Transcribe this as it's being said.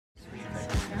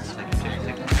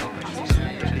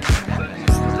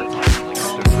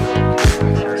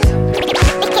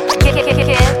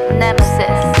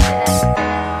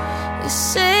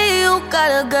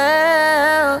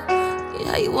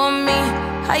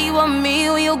you want me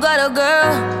when you got a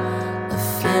girl? The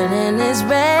feeling is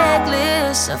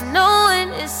reckless of knowing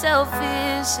it's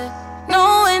selfish,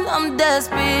 knowing I'm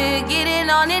desperate, getting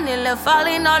on in and left,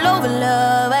 falling all over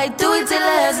love. I do it till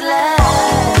last.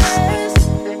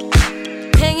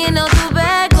 Hanging out the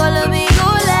back, all of me, you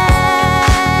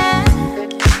laugh.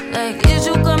 Like, is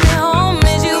you coming home?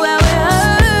 Is you out with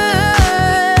her?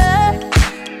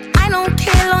 I don't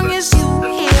care long as you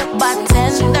here by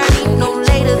 10:30, no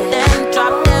later than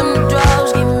drop them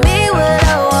drugs. Give me what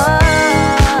I want.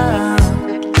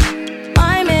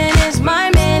 My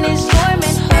man is your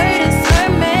man, hurt is her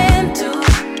man too.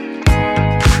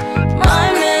 My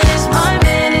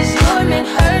man is your man,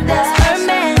 hurt that's her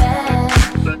man.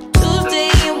 Tuesday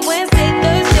and Wednesday,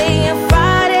 Thursday and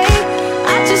Friday,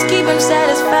 I just keep him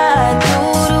satisfied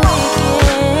through the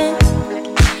weekend.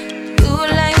 You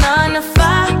like 9 to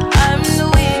 5, I'm the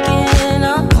weekend.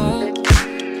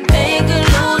 Make her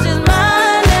lose his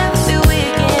mind every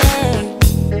weekend.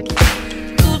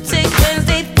 You take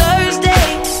Wednesday, Thursday,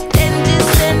 and just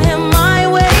send him my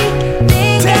way.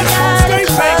 Think I got it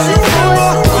covered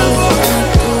for the weekend.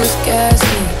 Who's gas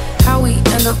me? How we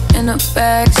end up in the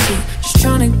backseat? Just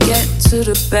tryna get to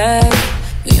the bag.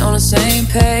 We on the same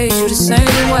page, you the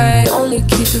same way. Only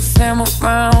keep the fam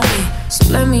around me, so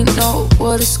let me know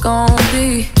what it's gon'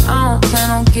 be. I don't plan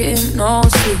on getting no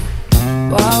sleep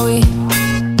while we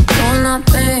doing our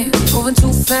thing, moving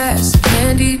too fast.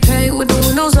 Candy paint with the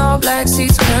windows all black,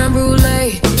 seats creme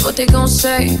brulee. What they gon'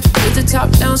 say? With the top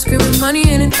down, screaming money,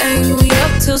 anything. We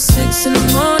up till 6 in the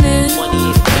morning.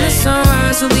 When the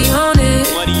sunrise, we'll be on it.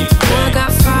 Boy, I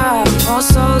got 5,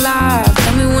 also live.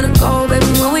 Tell me when to go, baby,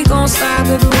 when we gon' slide,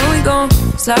 baby, when we gon'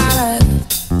 slide.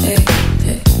 Hey,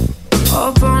 hey.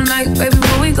 Up all night, baby,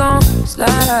 when we gon'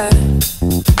 slide.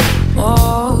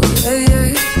 Oh, hey,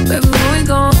 hey, baby, when we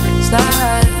gon'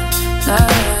 slide,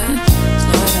 slide,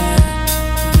 slide,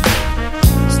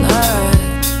 slide.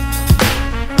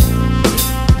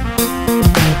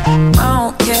 I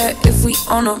don't care if we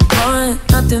on a run,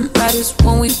 nothing matters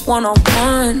when we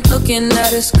one-on-one. Looking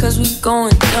at us cause we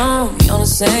going dumb. We on the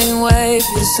same wave,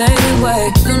 we the same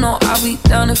way. You know I'll be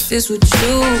down if it's with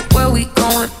you. Where we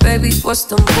going, baby, what's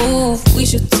the move? We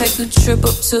should take a trip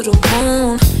up to the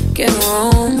moon. Get a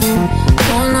room,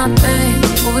 doing our thing,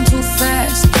 moving too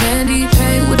fast. Candy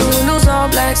paint with the windows all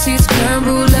black, seats creme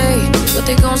brulee. What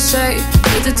they gon' say?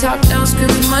 With the top down,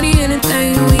 screaming money,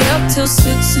 anything. We up till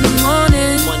 6 in the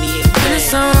morning. When the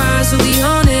sunrise, we'll be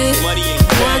on it. Boy,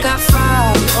 I got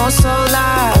 5, also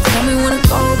live. Tell me when to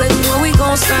go, baby, when we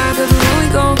gon' slide, baby, when we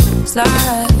gon'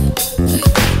 slide.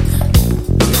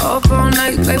 Up all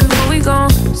night, baby, when we gon'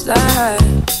 slide.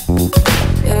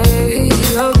 Hey,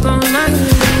 up all night,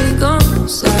 baby, when we gon'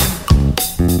 slide.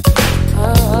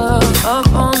 Up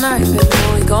all night, baby,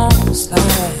 when we gon'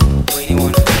 slide. When you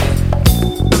wanna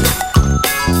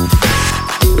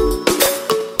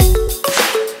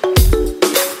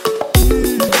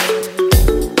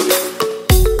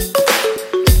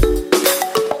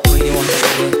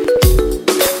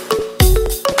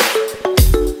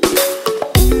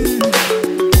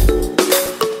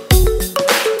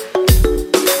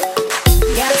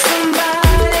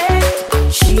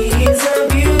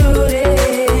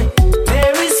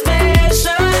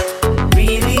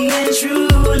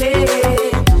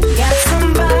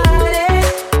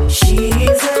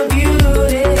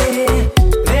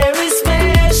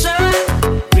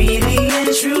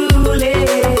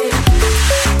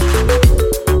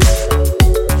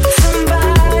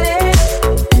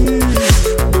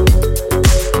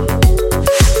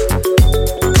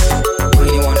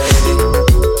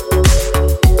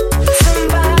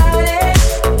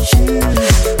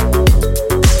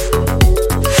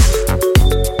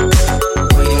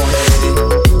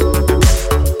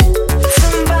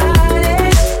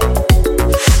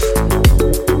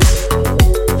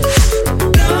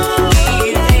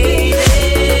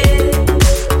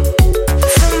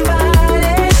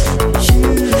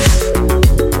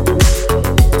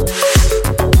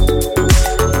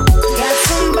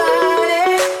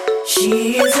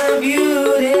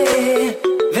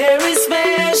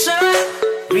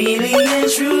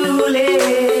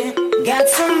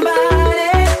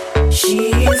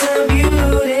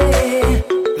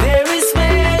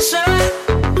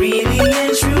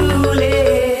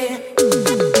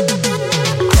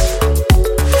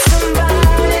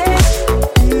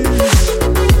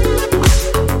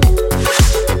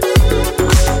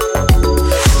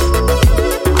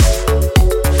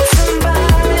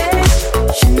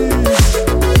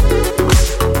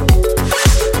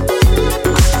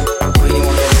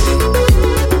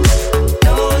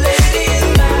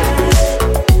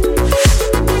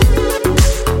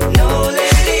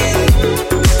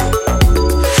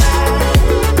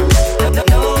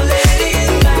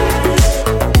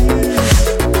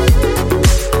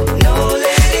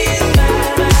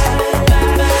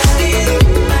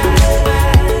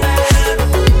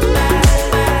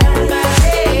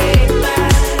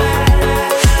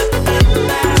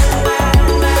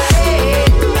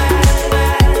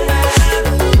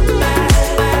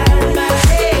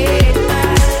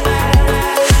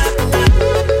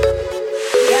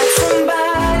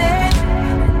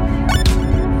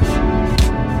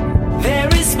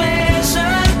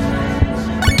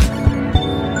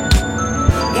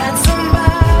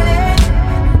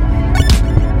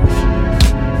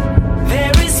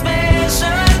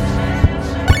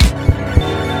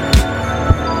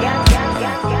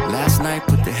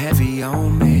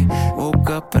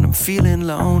I'm feeling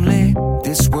lonely.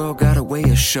 This world got a way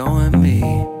of showing me.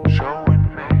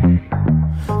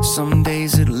 Some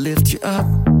days it'll lift you up,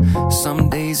 some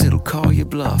days it'll call you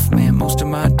bluff. Man, most of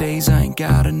my days I ain't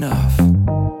got enough.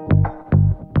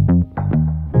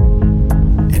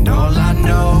 And all I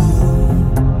know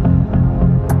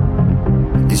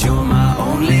is you're my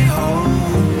only hope.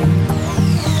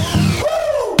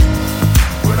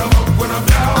 When I'm up, when I'm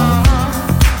down,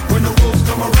 when the wolves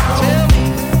come around,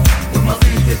 when my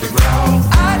feet hit the ground,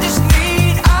 I just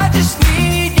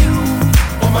need you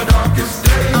on my darkest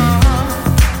day.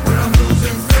 When I'm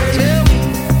losing faith,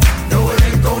 no, it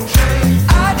ain't gon' change.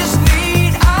 I just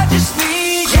need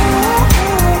you.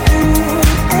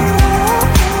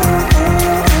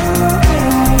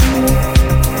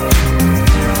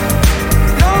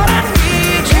 Lord, I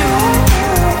need you.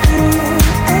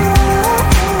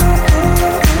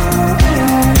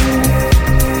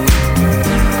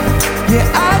 Yeah,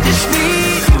 I just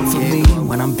need you. Come for me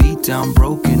when I'm beat down,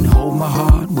 broken. Hold my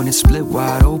heart when it's split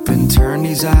wide open. Turn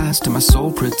these eyes to my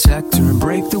soul protector and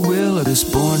break the will of this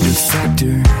born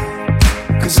defector.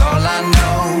 Cause all I know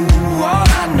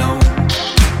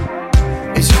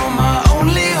is you're my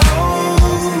only hope.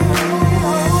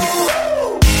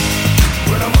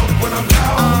 When I'm up, when I'm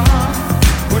down,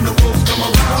 when the wolves come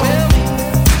around,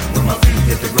 when my feet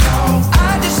hit the ground,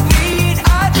 I just need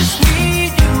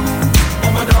you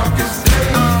on my darkest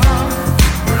day.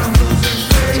 When I'm losing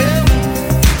faith,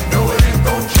 no, it ain't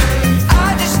gon' change. I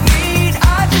just need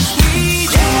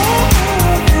you.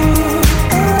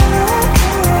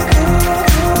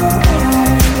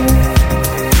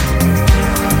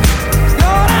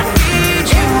 Lord, I need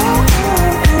you.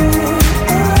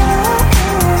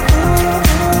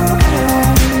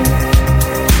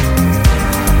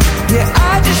 Yeah,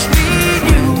 I just need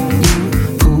you.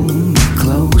 Pull me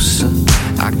closer,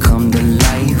 I come to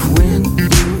life when you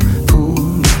pull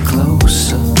me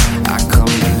closer. I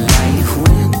come to life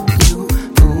when you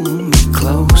pull me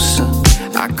closer.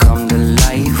 I come to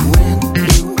life when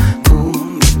you pull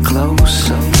me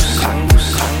closer.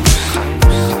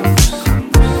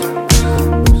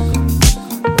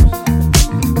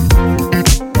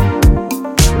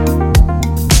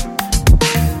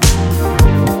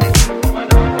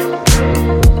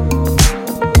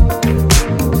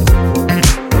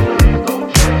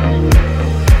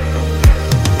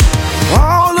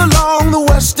 All along the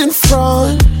Western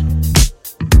Front,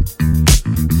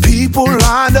 people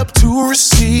lined up to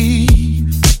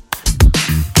receive.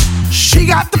 She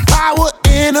got the power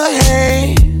in her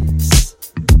hands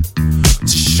to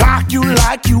shock you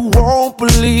like you won't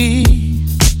believe.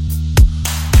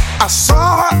 I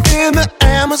saw her in the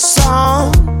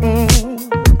Amazon,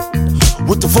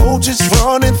 with the vultures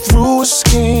running through her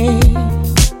skin.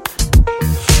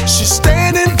 She's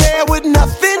standing there with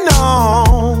nothing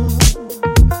on,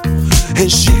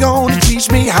 and she gonna teach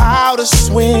me how to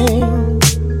swim.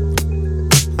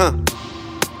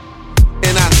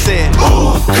 And I said,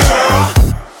 ooh, girl,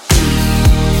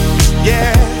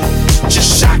 yeah,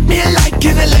 just shock me like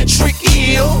an electric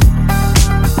eel.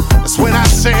 That's when I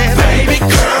said, baby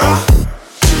girl,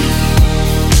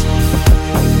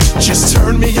 just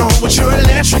turn me on with your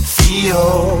electric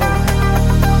feel.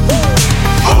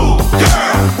 Ooh,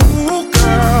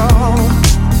 girl,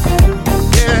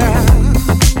 yeah.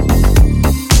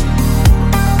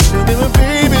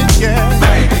 Baby, yeah.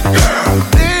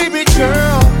 Baby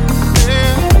girl,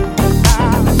 yeah.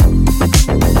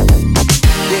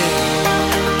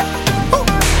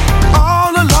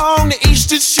 All along the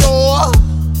eastern shore,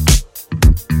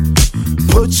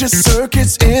 put your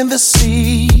circuits in the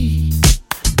sea.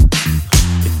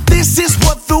 This is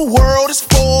what the world is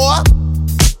for,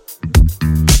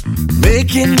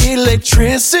 making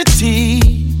electricity.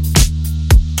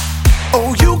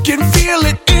 Oh, you can feel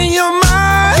it in your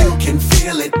mind. You can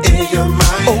feel it in your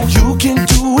mind. Oh, you can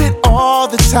do it all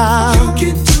the time. You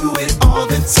can do it all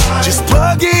the time. Just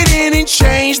plug it in and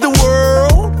change the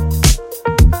world.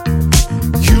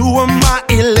 You are my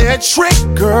electric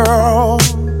girl.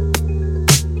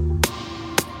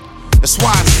 That's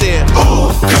why I said,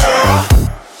 oh, girl,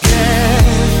 yeah.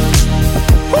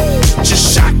 Woo.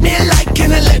 Just shock me like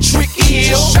an electric eel.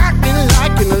 Just shock me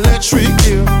like an electric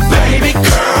eel. Baby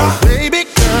girl,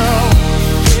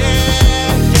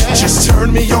 yeah. Just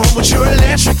turn me on with your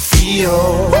electric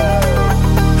feel.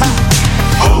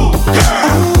 Oh, girl.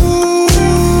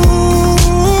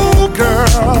 Ooh,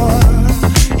 girl.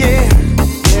 Yeah,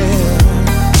 yeah.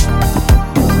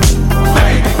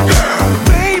 Baby girl.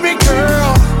 Baby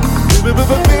girl.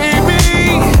 Baby.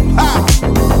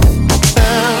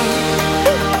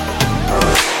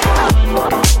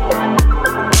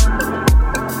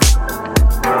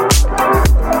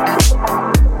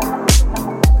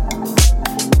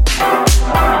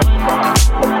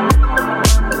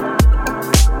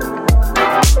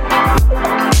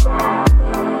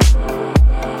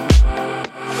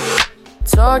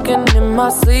 talking in my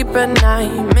sleep at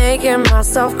night, making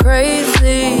myself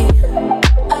crazy.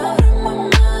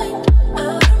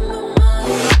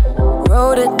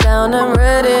 Wrote it down and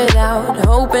read it out,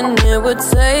 hoping it would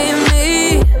save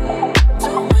me.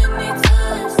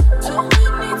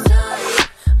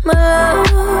 My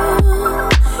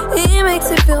love, he makes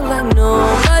it feel like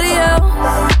nobody else,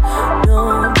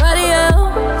 nobody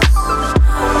else.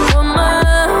 Oh my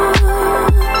love,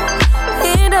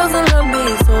 he doesn't love me,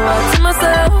 so I tell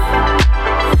myself,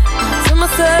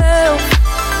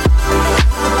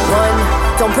 one,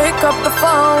 don't pick up the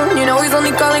phone, you know he's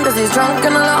only calling cause he's drunk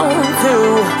and alone.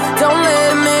 Two, don't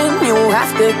let him in, you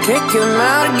have to kick him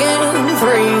out again.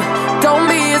 Three, don't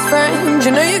be his friend,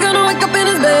 you know you're gonna wake up in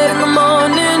his bed in the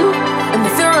morning. And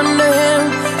if you're under him,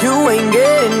 you ain't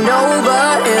getting over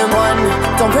him. One,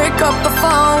 don't pick up the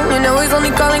phone, you know he's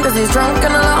only calling cause he's drunk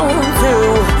and alone. Two,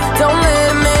 don't let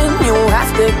him in, you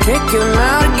have to kick him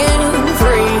out again.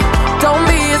 Three, don't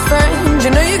be his friend, you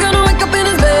know you're gonna wake up in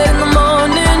his bed in the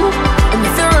morning. And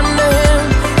if you're under him,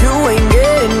 you ain't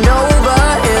getting over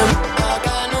him. I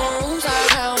got no rules, I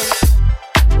count it.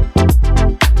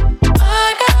 I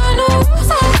got no rules,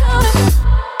 I count it.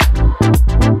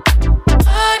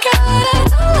 I got it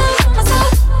all for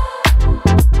myself.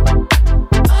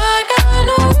 I got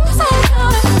no rules, I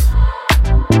count it.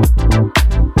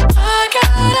 I got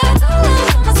it all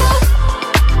for myself.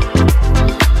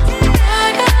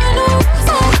 I got no rules,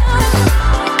 I count it.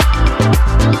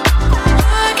 I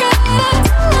got it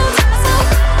all for myself.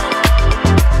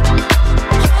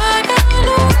 I got no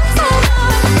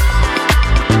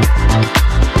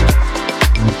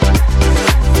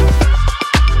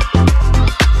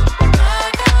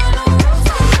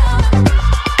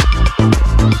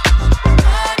rules, I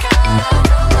count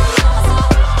it.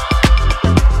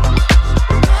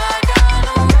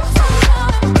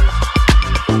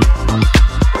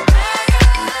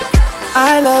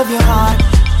 I love your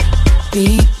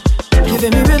heartbeat,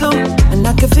 giving me rhythm, and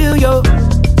I can feel your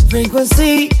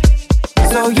frequency.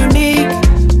 So unique,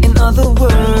 in other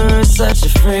words, such a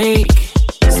freak.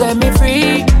 Set me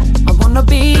free. I wanna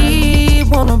be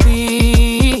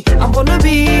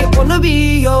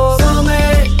your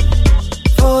soulmate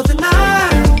for the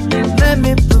night. Let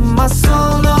me put my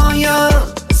soul on you.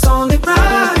 It's only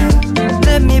right.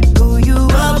 Let me pull you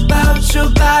up out your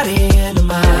body and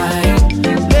mind.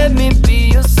 Let me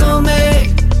be your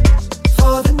soulmate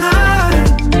for the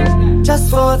night, just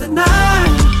for the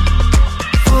night,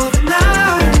 for the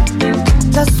night,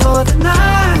 just for the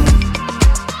night,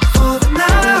 for the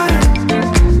night,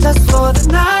 just for the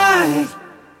night.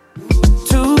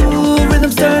 Two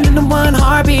rhythms turn into one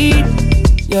heartbeat,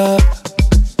 yeah.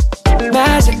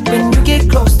 Magic when you get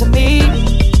close to me,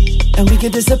 and we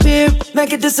can disappear,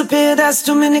 make it disappear. That's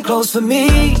too many clothes for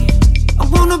me. I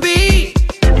wanna be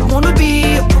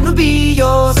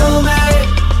your soulmate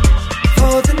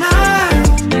for the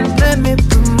night. Let me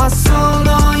put my soul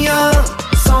on you.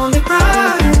 It's only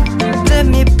right. Let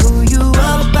me pull you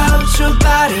up out your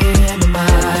body and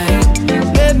mind.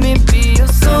 Let me be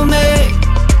your soulmate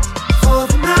for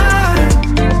the night,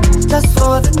 just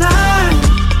for the night,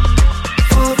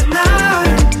 for the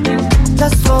night,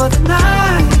 just for the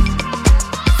night,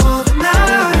 for the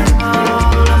night.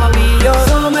 Oh, I'ma be your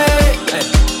soulmate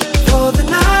for the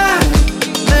night.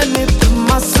 Let me put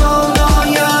my soul on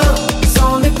you. It's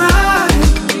only right.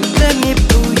 Let me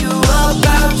pull you up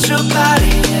out your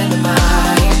body and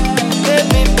mind. Let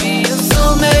me be your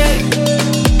soulmate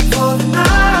for the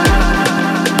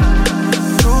night.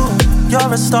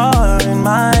 You're a star in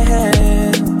my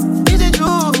head. Is it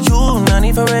true? You not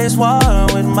need to raise war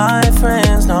with my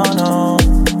friends, no, no.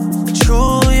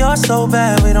 True, you're so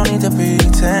bad, we don't need to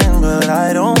pretend. But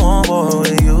I don't want war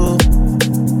with you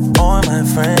or my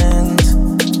friends.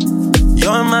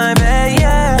 You're my best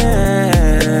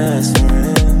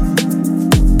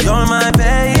friend. You're my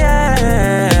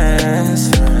best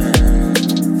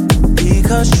friend.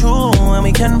 Because true, when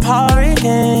we can part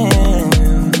again,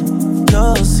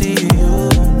 you'll see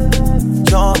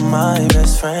you're my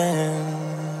best friend.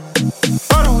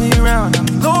 All the way around, I'm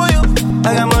loyal. I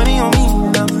got money on me,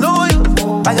 and I'm loyal.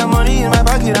 I got money in my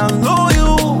pocket, I'm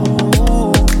loyal.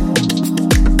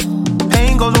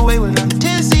 Pain goes away when I'm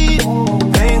dizzy.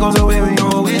 Pain goes away when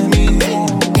you're with me.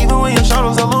 Even when your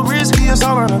shadows a little risky, it's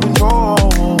all under control.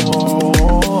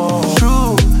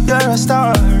 True, you're a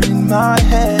star in my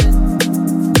head.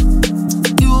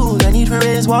 You that need to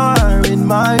raise war in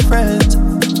my friends.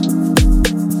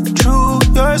 True,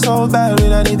 you're so bad, we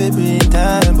don't need to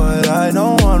pretend. But I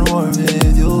don't want war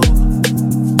with you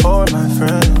or my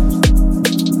friends.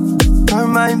 You're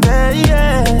my best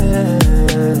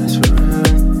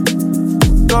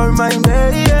friend. You're my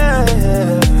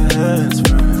best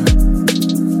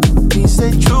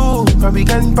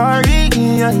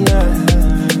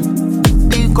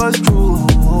Because true,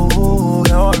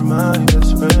 you're my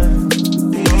best friend.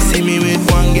 See me with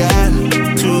one gal,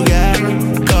 two gal,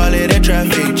 call it a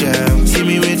traffic jam. See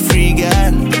me with three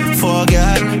gal, four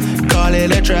gal, call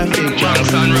it a traffic jam.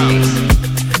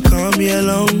 Can't be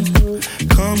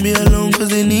alone, cause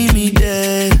they need me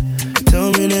there.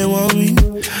 Tell me they want me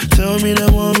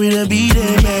to be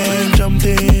there, man. Jump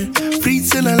in,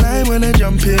 freaks in the line when I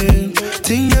jump in.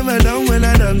 Thing never done when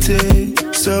I done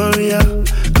it. Sorry,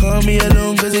 call me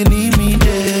alone cause they need me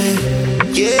there.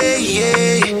 Yeah,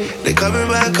 they coming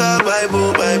back up by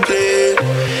boat, by plane.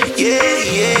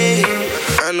 Yeah,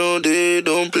 I know they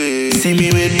don't play. See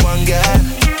me with one guy,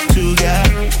 two guy,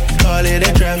 call it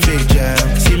a traffic jam.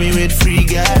 See me with three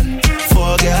guy,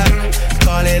 four guy,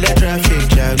 call it a traffic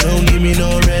jam. Don't give me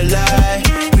no red light,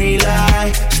 green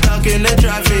light, stuck in the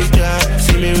traffic jam.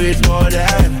 See me with more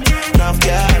than enough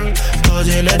guy,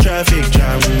 causing a traffic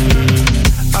jam.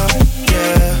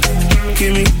 Yeah,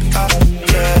 give me up,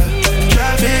 yeah,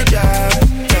 traffic jam,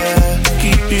 yeah,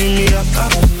 keeping me up,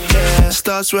 yeah.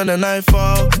 Starts when the night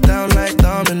fall, down like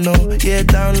domino, yeah,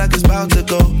 down like it's about to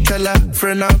go. Tell a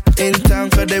friend I'm in town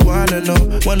cause they wanna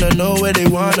know where they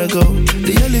wanna go.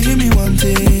 They only give me one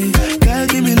thing, God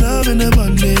give me love in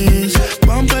abundance.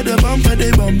 Bumper the bumper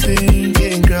they bumping,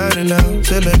 getting crowded now.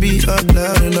 Turn the beat up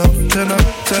loud enough, turn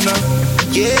up.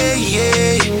 Yeah,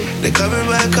 they coming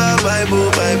back up by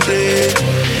boat, by plane.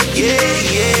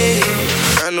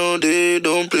 Yeah, I know they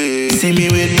don't play. See me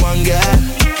with one guy,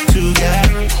 two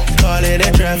guy, call it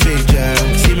a traffic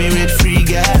jam. See me with three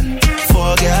guy,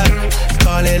 four guy,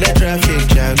 call it a traffic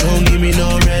jam. Don't give me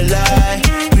no red light,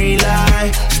 green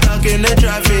light, stuck in the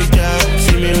traffic jam.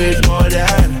 See me with more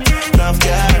than enough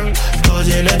guy,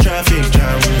 causing a traffic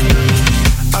jam.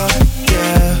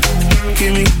 Yeah,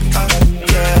 give me up,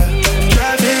 yeah,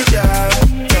 traffic jam,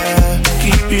 yeah,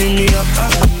 keeping me up,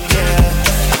 yeah.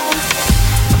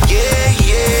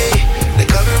 Yeah, they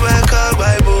coming back up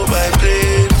by boat, by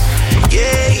plane.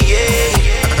 Yeah,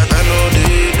 I know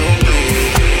they don't play.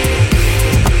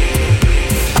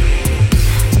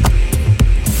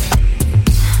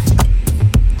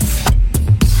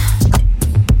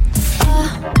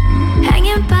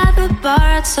 Hanging by the bar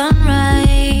at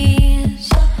sunrise,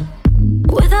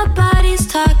 with our bodies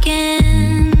talking.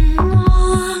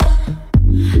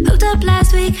 Hooked up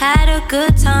last week, had a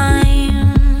good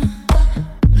time,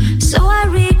 so I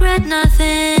regret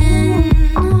nothing.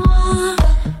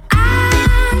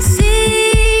 I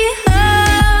see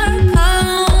her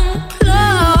come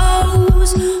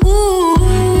close. Ooh,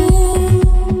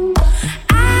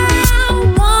 I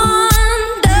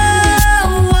wonder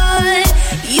what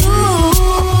you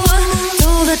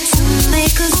told her to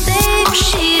make her stay.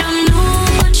 She don't know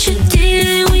what you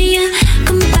did when you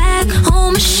come back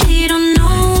home. She don't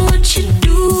know what you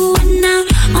do now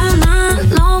all night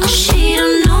long. She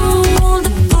don't know the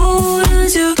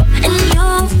photos you in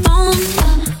your phone,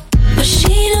 but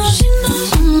she knows.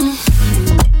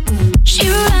 She'd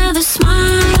rather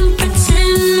smile and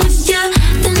pretend with you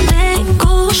than let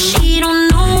go. She don't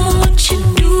know what you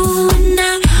do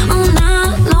now all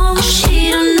night long.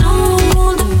 She don't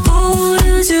know the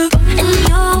photos you in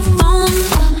your phone,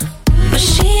 but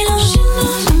she knows.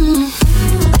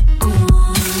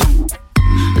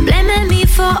 Blaming me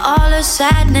for all the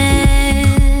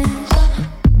sadness,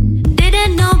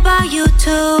 didn't know about you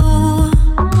too.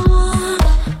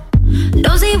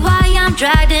 Don't see why I'm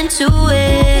dragged into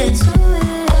it.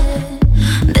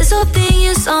 This whole thing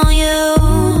is on you.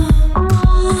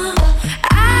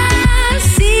 I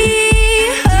see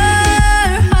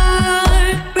her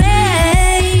heart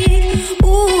break.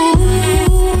 Ooh,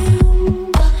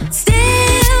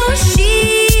 still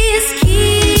she's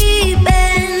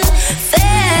keeping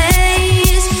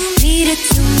face. Needed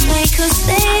to make her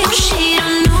stay. She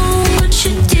don't know what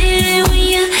you did when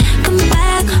you come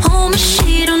back home.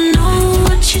 She don't know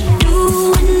what you do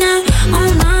now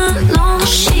all night long.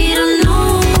 She don't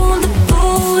know the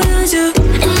photos you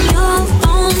in your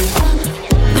phone,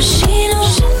 but she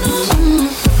knows.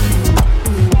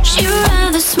 She'd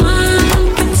rather smile and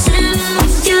pretend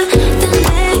with you than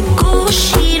let go.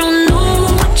 She don't know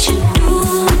what you do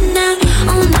now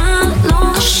all night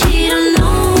long. She don't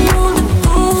know the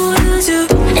photos you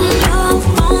in your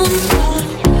phone,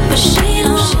 but she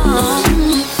knows.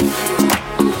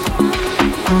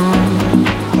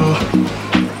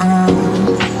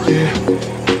 Yeah.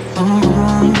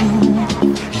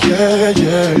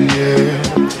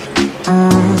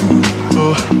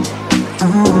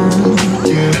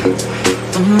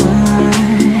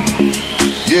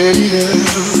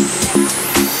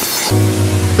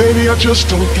 Baby, I just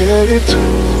don't get it.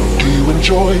 Do you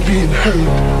enjoy being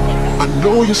hurt? I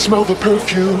know you smell the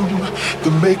perfume,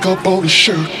 the makeup on his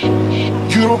shirt.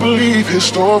 You don't believe his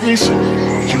stories,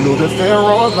 you know that there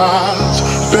are lies.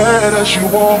 Bad as you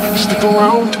are, stick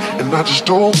around, and I just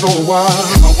don't know why.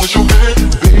 If I was your man,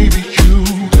 baby, you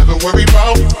never worry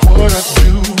about what I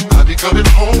do. I'd be coming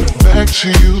home back to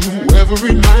you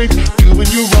every night, doing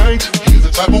you right. You're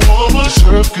the type of woman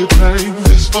deserve good fame.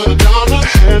 This for the dollar,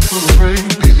 head for the rain.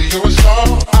 Baby, you're a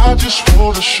star. I just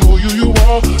wanna show you you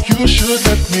are. You should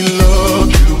let me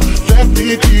love you. Let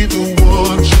me be the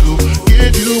one to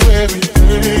give you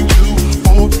everything you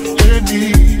want and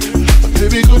need.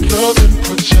 Baby, good love and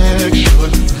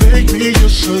protection. Make me your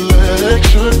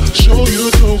selection. Show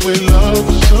you the way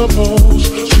love's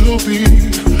supposed to be.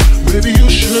 Baby, you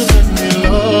should let me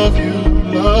love you,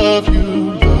 love you,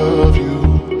 love you,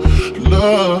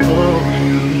 love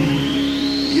you.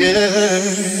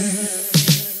 Yeah.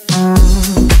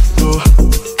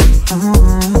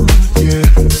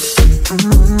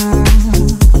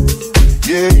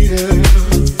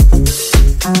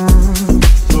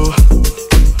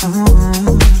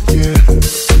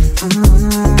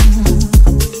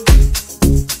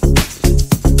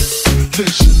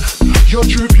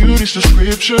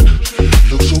 Description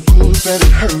looks so good that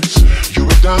it hurts. You're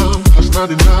a dime plus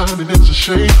 99 and it's a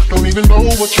shame. Don't even know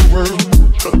what you're worth.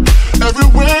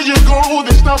 Everywhere you go,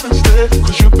 they stop and stare,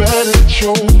 cause you're bad and it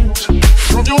shows.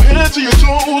 From your head to your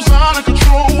toes, out of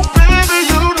control. Baby,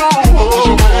 you know. Cause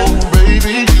you're man,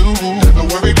 baby, you never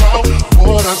worry about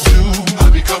what I do.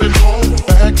 I'll be coming home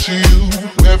back to you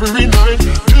every night,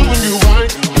 doing you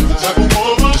right. The type of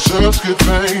woman deserves good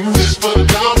things. This for the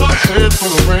dollar, head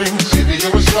for the rings. Baby,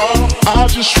 you're a star. I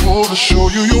just wanna show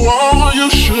you you are. You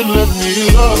should let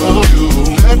me love you.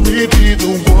 Let me be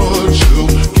the one to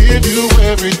give you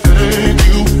everything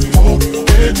you want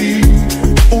and need.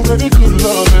 Oh, let me good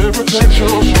love and protection.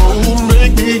 Oh,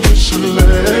 make me your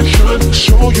selection.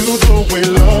 Show you the way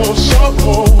love's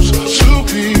supposed to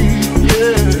be.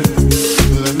 Yeah.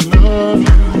 Let me love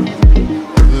you.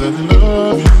 Let me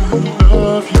love you.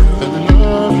 Love you. Let me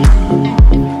love you.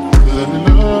 Let me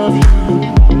love you.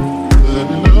 Let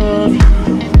me love you.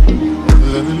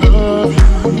 Let me love you,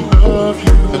 love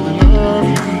you, let me love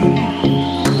you,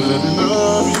 let me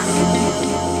love you.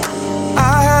 I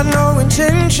had no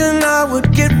intention I would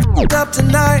get f***ed up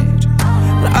tonight.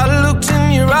 But I looked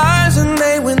in your eyes and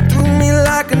they went through me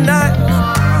like a knife.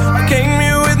 I came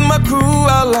here with my crew,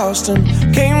 I lost them.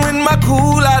 Came with my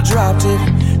cool, I dropped it.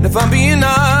 And if I'm being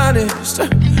honest,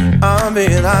 I'm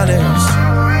being honest.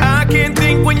 I can't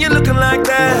think when you're looking like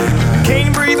that.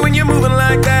 Can't breathe when you're moving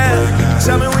like that.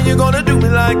 Tell me when you're gonna do me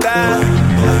like that.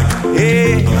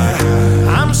 Yeah,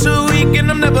 I'm so weak and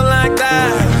I'm never like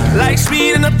that. Like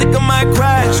speed and I think I might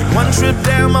crash. One trip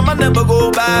down, I might never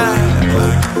go back.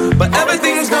 But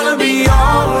everything's gonna be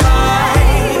alright.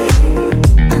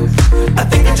 I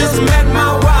think I just met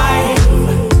my wife.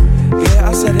 Yeah,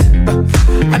 I said it.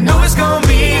 I know it's gonna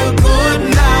be a good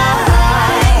night.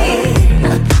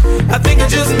 I think I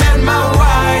just met my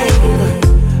wife.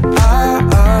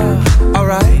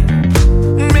 Alright.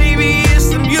 Maybe it's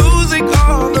the music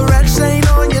or the red stain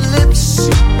on your lips.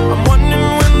 I'm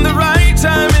wondering when the right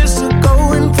time is to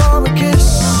go in for a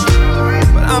kiss.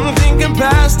 But I'm thinking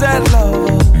past that,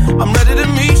 love. I'm ready to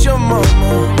meet your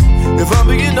mama. If I'm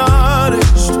being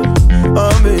honest,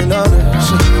 I'm being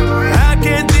honest. I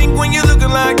can't think when you're looking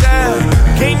like that.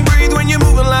 Can't breathe when you're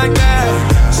moving like that.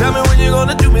 Tell me when you're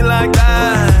gonna do me like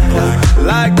that.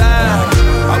 Like that.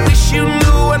 I wish you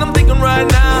knew what I'm thinking right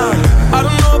now. I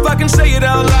don't know if I can say it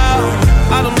out loud.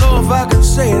 I don't know if I can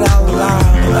say it out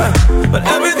loud. But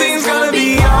everything's gonna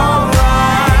be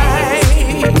alright.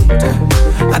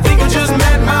 I think I just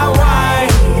met my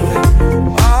wife.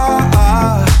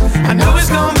 I know it's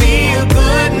gonna be a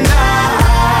good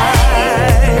night.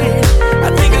 I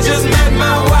think I just met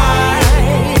my wife.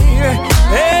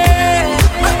 Hey.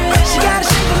 She gotta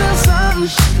shake a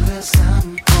little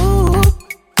something. Ooh.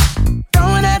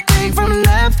 Throwing that thing from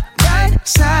left, right,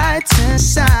 side to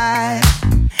side.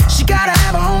 She gotta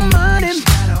have her own money.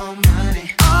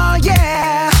 Oh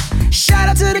yeah. Shout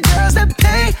out to the girls that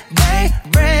pay their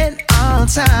rent on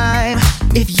time.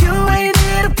 If you ain't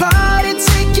here to party,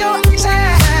 take your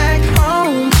tag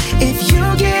home. If you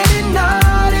getting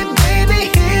naughty, baby,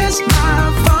 here's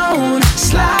my phone.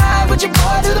 Slide with your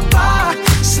boy to the bar.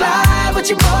 Slide with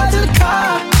your boy to the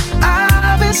car.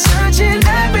 I've been searching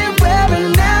everywhere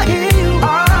and now here you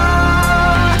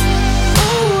are.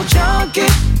 Ooh,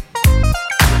 junkie.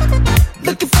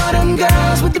 Looking for them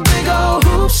girls with the big old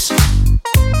hoops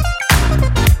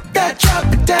that drop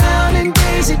it down in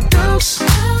Daisy Dukes. I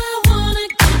wanna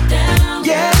get down.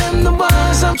 Yeah, them the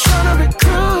ones I'm tryna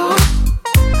recruit.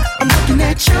 I'm looking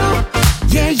at you.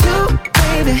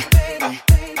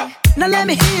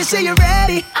 me hear you say you're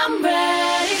ready. I'm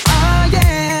ready. Oh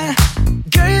yeah.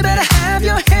 Girl, you better have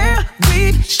your hair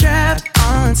strapped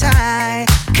on tight.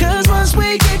 Cause once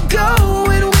we get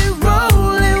going, we're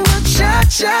rolling. We'll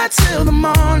cha-cha till the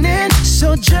morning.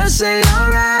 So just say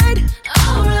alright.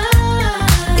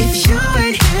 Alright. If you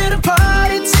ain't here to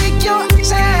party, take your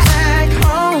tag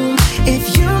home.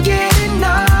 If you getting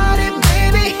naughty,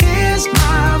 baby, here's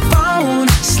my phone.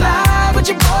 Slide with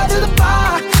your boy to the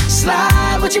bar.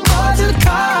 Slide with your boy to the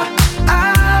car.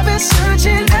 I've been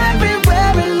searching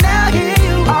everywhere and now here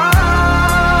you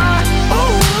are.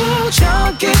 Ooh,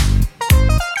 junkie.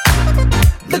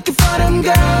 Looking for them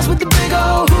girls with the big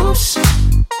old hoops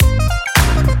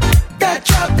that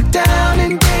drop it down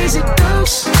and Daisy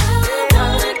Dukes.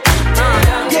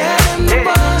 Yeah, them the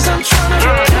ones I'm tryna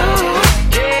recruit.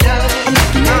 I'm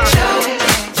looking at you.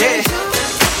 Yeah.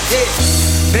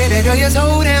 Baby girl, you're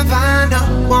so damn fine, though.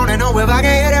 Wanna know if I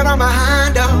can hit it from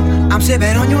behind, though. I'm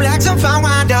sipping on you like some fine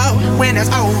wine, though. When it's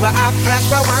over, I press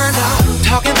rewind, though.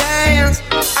 Talking bands,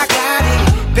 I got it.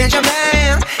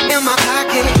 Benjamins in my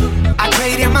pocket. I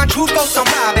traded my truth for some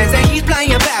robins, and he's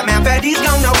playing Batman. Freddy's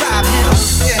gonna rob him.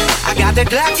 Yeah. I got the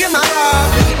Glock in my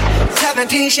robbery.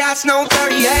 17 shots, no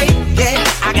 38. Yeah,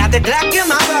 I got the Glock in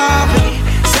my robbery.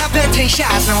 17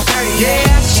 shots, no 38.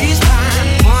 Yeah, she's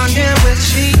fine. Wondering will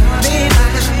she be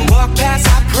mine? Walk past,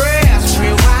 I press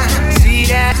rewind. See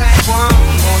that one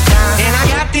more time. And I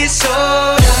got this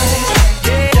soda.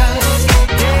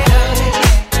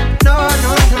 No,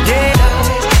 no, no.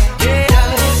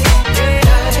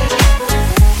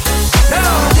 No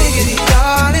diggity,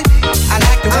 darling. I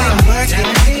like the way you work it.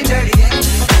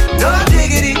 No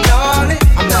diggity, darling.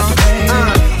 I'm not the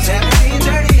man.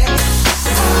 1738.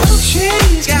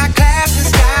 She's got class and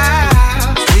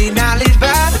style. Street knowledge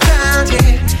by the pound,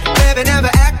 yeah. Baby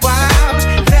never act wild.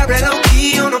 Very low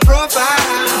key on the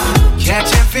profile.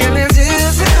 Catching feelings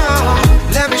is it all.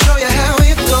 Let me show you how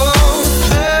it goes.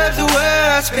 Serve the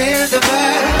word, spin the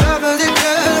vibe. Love the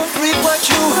girl, freak what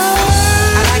you want.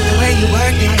 I like the way you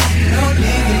work it. No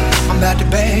diggity, I'm about to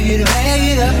bag it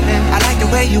up. I like the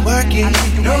way you work it.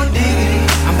 No diggity,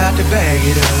 I'm about to bag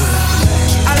it up.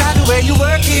 I like the way you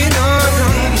work it. No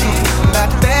diggity, I'm about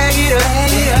to bag it up.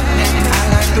 I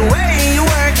like the way you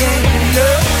work it.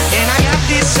 And I got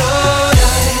this soda.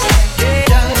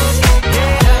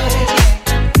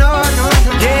 No, no,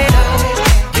 no.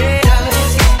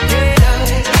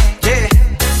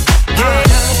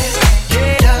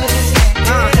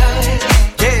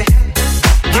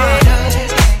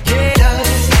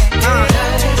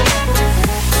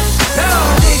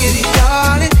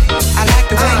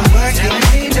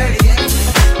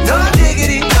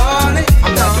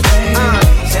 I'm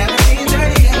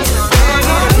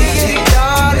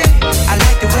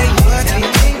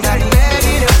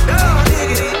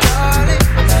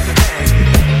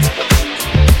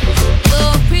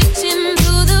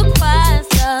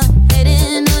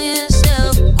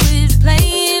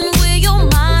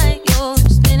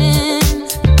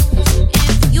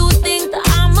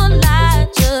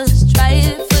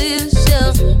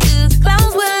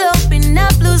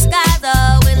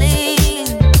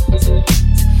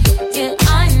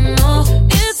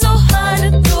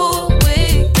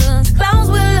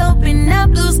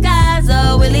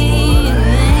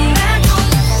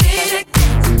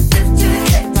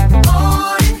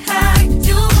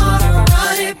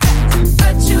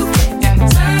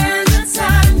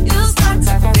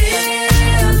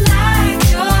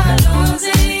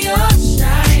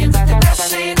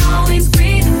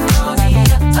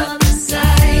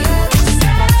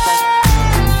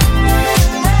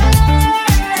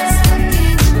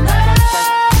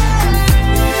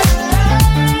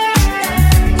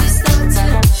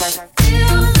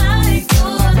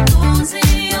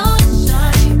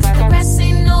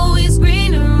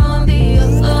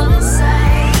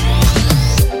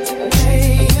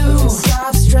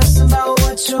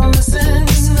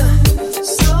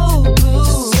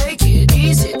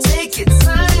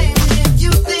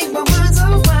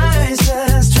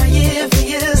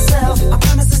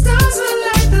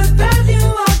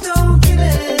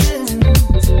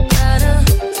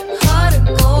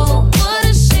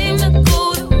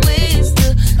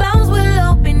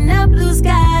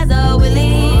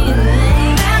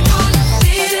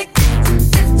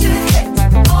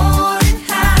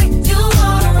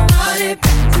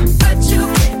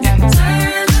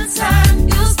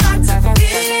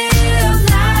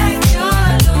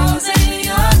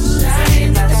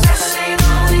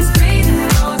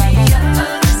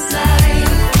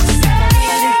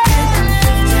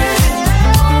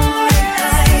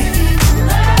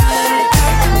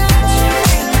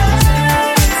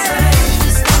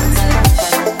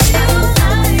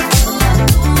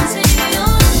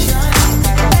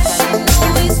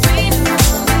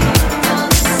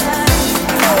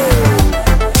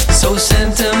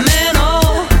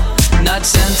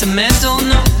sentimental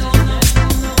note.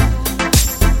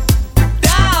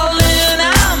 Darling,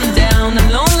 I'm down and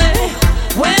lonely.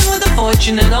 When with the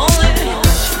fortunate only,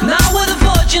 not with the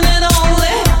fortunate only.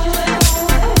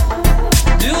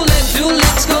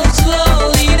 Let's go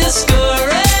slowly,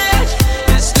 discouraged,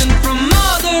 distant from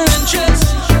other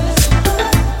interests.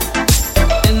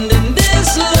 And in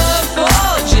this love for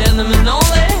gentlemen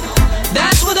only,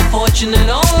 that's with the fortunate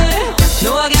only.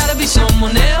 No, I gotta be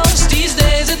someone else. These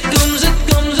days it comes and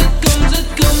goes.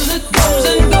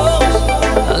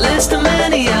 A list of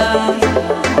mania,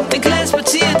 the glass but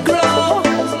see it grow.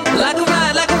 Like a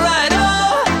ride,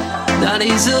 oh, not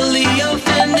easily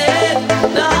offended,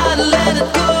 not hard to let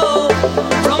it go.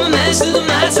 From a mess to the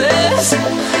masses,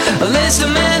 a list of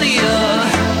mania.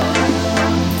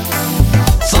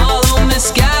 Follow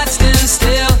misguided, stand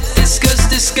still,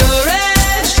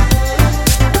 discouraged.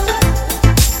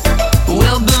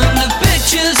 We'll burn the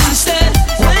pictures instead.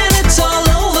 When it's all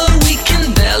over, we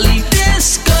can barely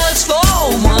discuss for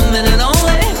 1 minute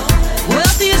only.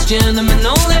 Wealthiest gentlemen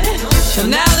only. And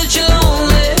now that you're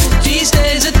lonely, these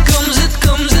days it comes and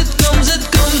goes.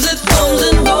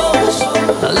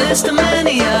 A list of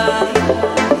mania,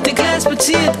 the glass but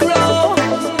see it grow.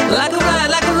 Like a ride,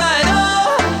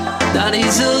 oh, not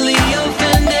easily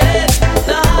offended,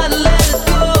 not hard to let it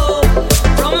go.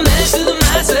 From a mess to the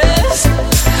masses,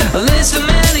 a list of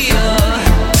mania.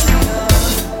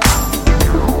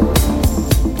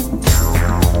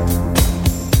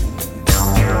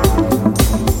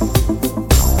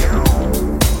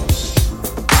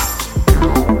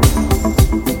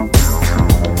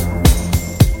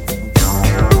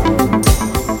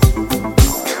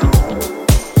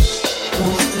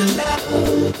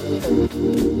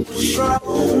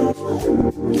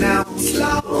 Now I'm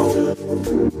slow,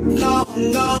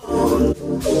 long gone.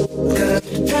 Cause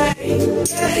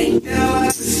today, now like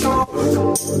a storm,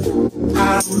 I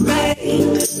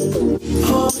remain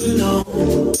holding on.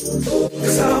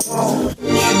 Cause I want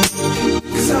you,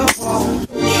 cause I want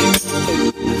you,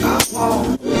 I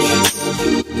want you.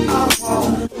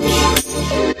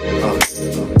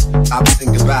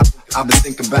 I've been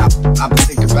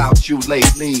thinking about you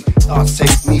lately. Thoughts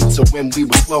take me to when we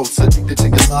were close. Addicted to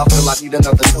your love, till I need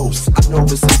another dose. I know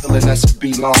it's a feeling that should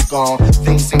be long gone.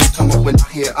 Things ain't coming when I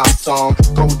hear our song.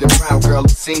 Golden brown girl,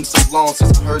 it seems so long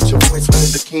since I heard your voice. When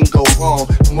did the king go wrong?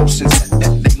 Emotions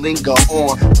that they linger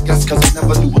on. Guess cause I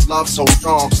never knew a love so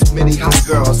strong. So many hot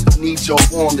girls, I need your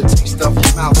warm. The taste of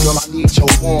your mouth, girl, I need your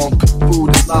warm. Good food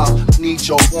and love, I need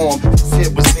your warm. This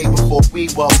hit was made before we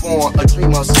were born. A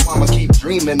dreamer, so I'ma keep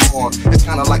dreaming on. It's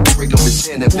kinda like the break of the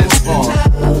gin and this bar.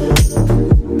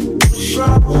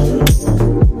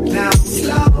 Now I'm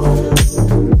slow,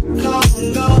 long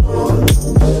gone.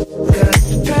 Cause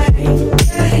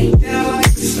today, now like a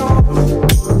storm,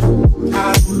 I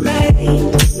remain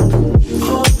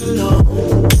holding on.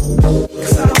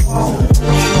 Cause I want,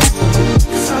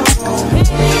 cause I want,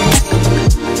 I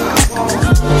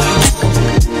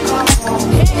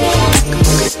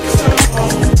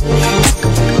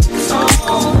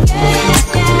want,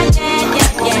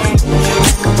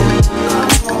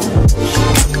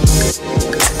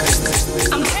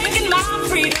 I'm taking my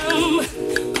freedom,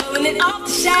 pulling it off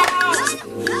the shelf,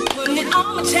 putting it on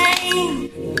my chain,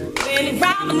 wearing it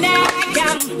round my neck.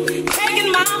 I'm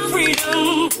taking my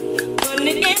freedom, putting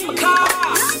it in my car.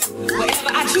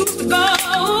 Wherever I choose to go,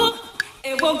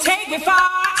 it won't take me far.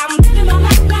 I'm living my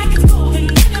life like it's golden,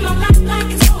 living my life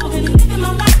like it's golden, living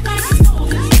my life like it's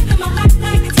golden, living my life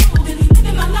like it's golden,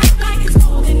 living my life like it's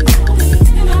golden,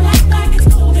 living my life like it's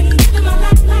golden, living my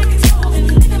life like it's golden,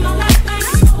 living my life like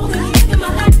it's golden, living my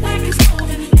life like it's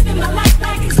golden, living my life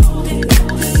like it's golden.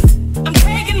 I'm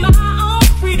taking my own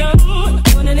freedom,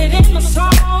 putting it in my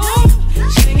song,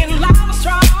 singing loud and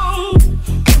strong,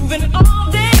 moving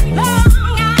all day long.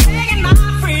 I'm taking my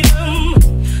freedom,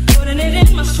 putting it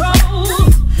in my soul.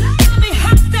 I'll be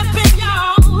hot stepping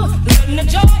y'all, letting the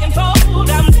joy unfold.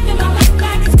 I'm living my life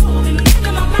like it's golden,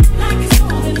 living my life like it's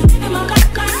golden, living my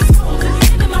life like it's golden,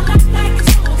 living my life like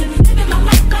it's golden, living my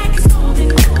life like it's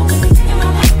golden, living my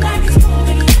life like it's golden,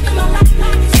 living my life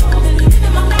like it's golden,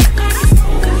 living my life like it's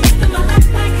golden, living my life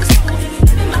like it's golden,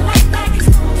 living my life like it's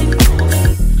golden.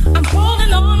 I'm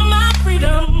holding on to my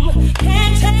freedom,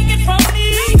 can't take it from me.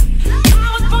 I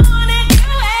was born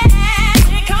into it,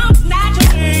 it comes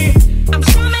naturally. I'm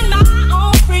swimming my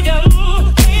own freedom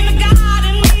in the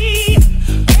garden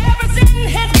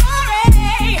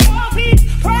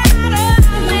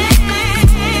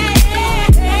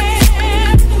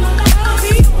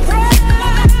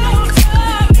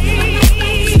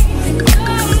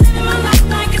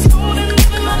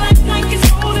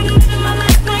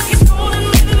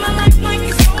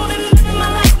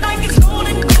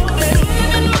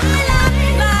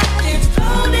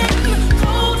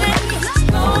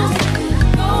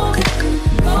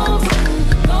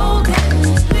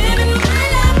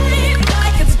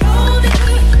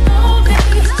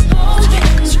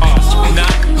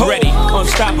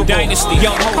Dynasty,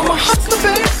 young I'm a hustler,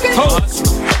 baby.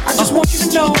 I just want you to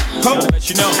know. Let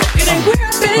you know. It ain't where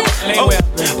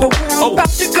I've been, but where I'm about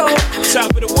to go.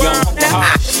 Top of the world. Now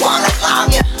I just wanna love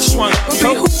you. Just wanna be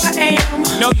who I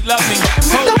am. Know you love me.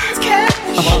 Those cash.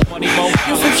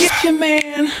 You forget your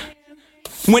man.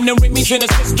 When the Remy's in the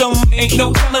system, ain't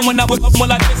no telling when I was up, when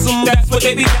I diss them. That's what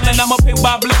they be yelling. I'm up here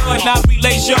by blood, not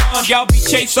relation. Y'all be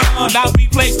chasing, I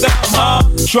replace them.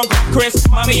 Drunk Chris,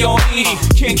 mommy on E.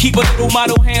 Can't keep a little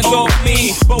model hands off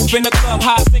me. Both in the club,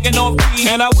 high singing off key.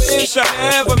 And I wish I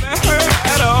never met her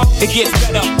at all. It gets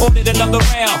better, ordered another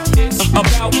round. It's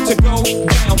about to go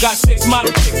down. Got 6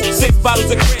 model chicks, 6 bottles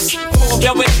of Chris. 4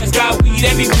 velvet hands, got weed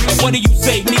everywhere. What do you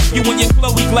say? Me, you and your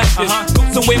Chloe glasses. Go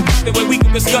somewhere private where we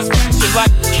can discuss fashion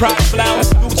like Pride flowers,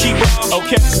 Gucci bra,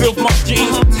 okay, Bill my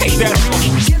jeans, take that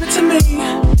home. Give it to me.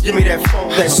 Give me that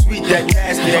funk, that sweet, that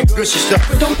nasty, that gushy stuff.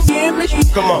 But don't give me.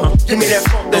 Come on, give me that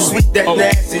funk, that sweet, that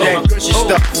nasty, that gushy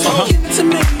stuff. Give it to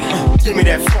me. Give me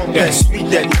that funk, that sweet,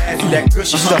 that nasty, that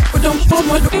gushy stuff. But don't put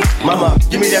my Mama,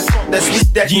 give me that funk, that sweet,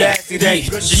 that nasty, that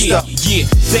gushy stuff.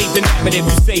 Save the narrative,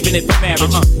 you saving it for marriage.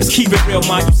 Let's keep it real,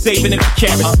 man, you saving it for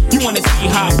carrots. You wanna see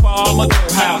how far I'ma go,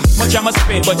 how much I'ma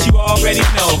spend, but you already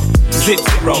know. Zip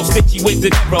zero, stitchy with the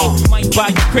zero. Might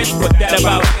buy you Chris, but that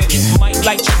about it. Might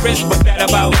like your wrist, but that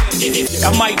about it.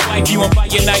 I might wipe you and buy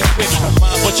you nice whip,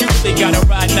 but you really gotta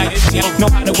ride nice.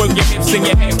 Know how to work your hips and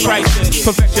your head prices.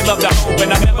 Perfection, love the hope,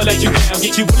 and I never let you down.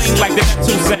 Get you bling like the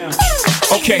Neptune sound.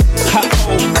 Okay, hot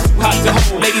hold, too hot to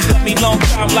hold. Ladies love me long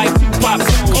time like 2 pop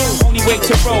souls. Only way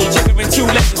to roll, chicken in 2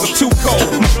 legs, I'm too cold.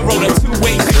 Roll a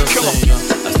 2-way to go.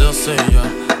 I still see ya,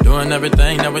 doing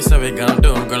everything that we said we gon'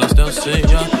 do. Girl, I still see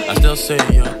ya, I still see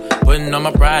ya. Putting on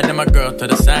my pride and my girl to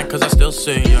the side, cause I still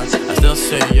see ya, I still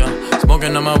see ya.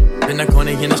 Smoking on my in the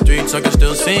corner in the street, so I can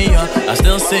still see ya, I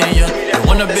still see ya. I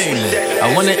wanna be lit,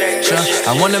 I wanna eat ya,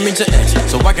 I wanna meet your ex,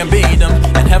 so I can be them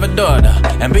and have a daughter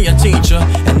and be a teacher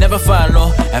and never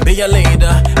follow and be a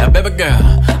leader. And baby girl,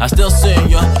 I still see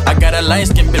ya. I got a light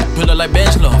skin bitch, pull her like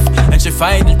bench loaf, and she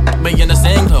fighting me in the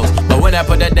same clothes. But when I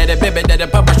put that daddy baby, daddy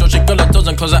papa show, she curl her toes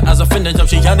and close her eyes, offended up,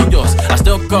 she out of yours. I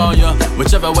still call ya,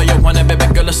 whichever way you want it, baby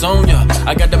girl, it's on ya.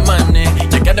 I got the money,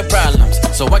 you got the problems,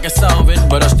 so I can solve it,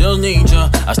 but I still need ya,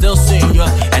 I still see ya,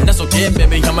 and that's okay,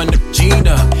 baby, I'm a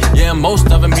cheater. Yeah,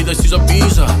 most of them either Caesar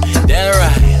Pizza, that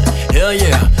right, hell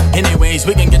yeah. Anyways,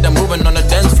 we can get them moving on the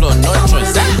dance floor, no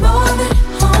choice.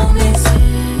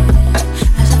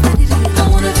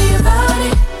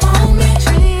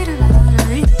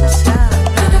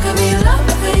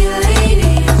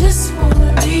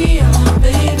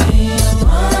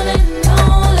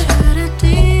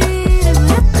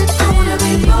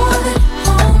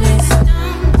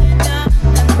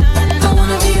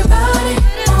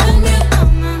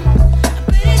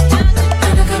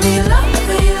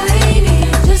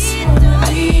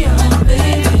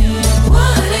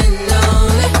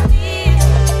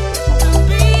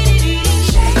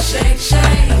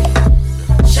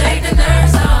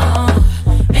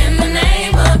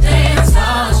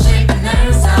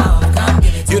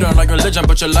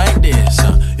 But you like this,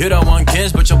 you don't want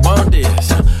kids, but you want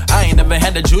this. I ain't never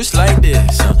had the juice like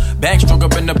this. Backstroke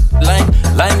up in the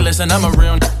like, listen, I'm a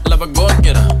real lover, go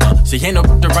get her. See, ain't no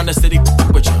to run the city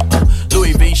with you.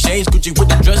 Louis V shades, Gucci with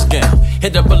the dress gown.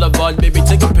 Hit the boulevard, baby,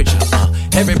 take a picture.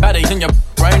 Everybody in your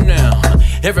right now.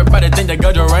 Everybody think they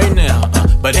got you right now.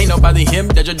 But ain't nobody him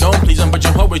that you don't please them. But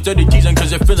you always dirty teasing,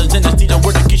 cause your feelings in the teaser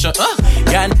word to Keisha.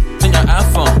 Got in your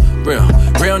iPhone,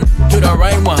 real to the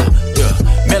right one. Yeah,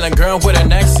 melon girl with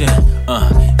an accent.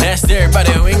 That's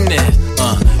everybody weakness.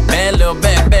 Bad little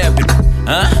bad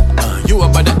bitch. You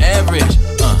about the average.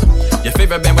 Your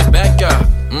favorite band was Backyard.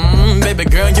 Baby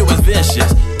girl, you was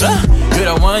vicious. You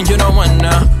the one, you don't want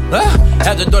now.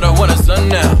 Have the daughter want a son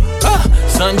now.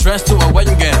 Sundress to a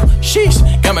wedding gown. Sheesh,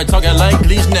 got me talking like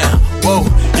Glees now. Whoa,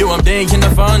 you I'm dead in the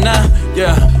phone now.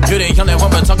 Yeah, you the only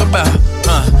one to talk about.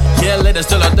 Yeah, later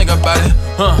still I think about it.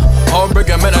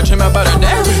 Heartbreaker, man, I dream about it.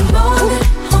 Damn.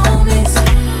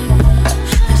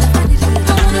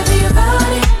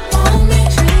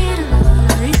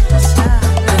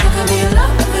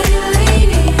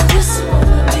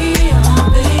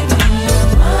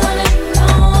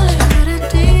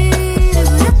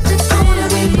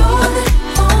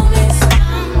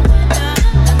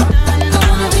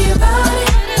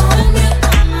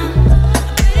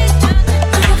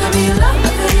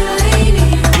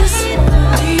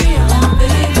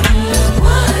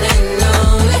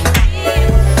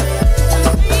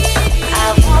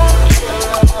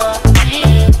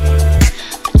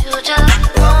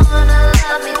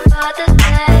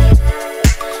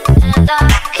 And I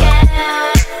can't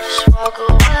just walk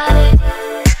away,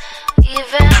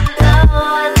 even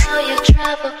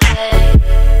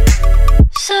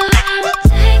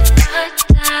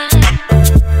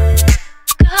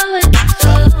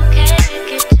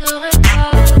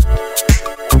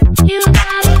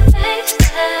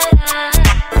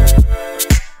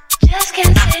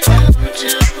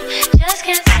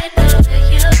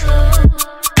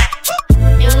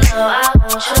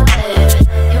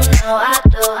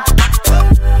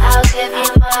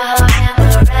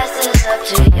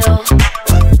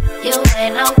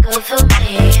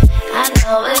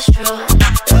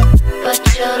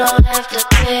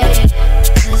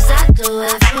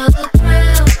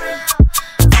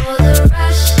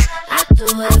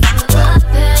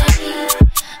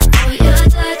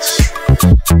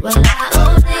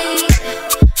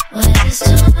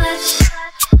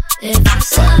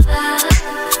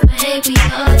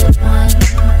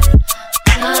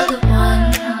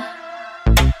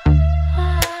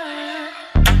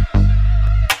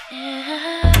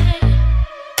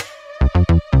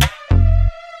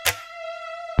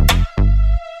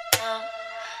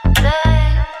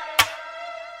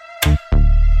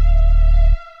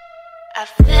I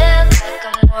feel like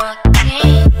I'm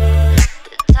walking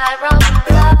the tightrope of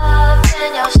love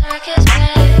in your circus,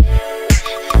 babe.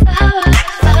 If I were to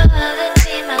fall, it'd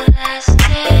be my last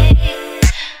day.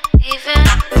 Even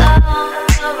though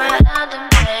you're right under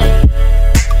me,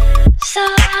 so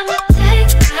I'ma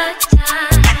take my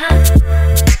time.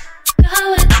 Go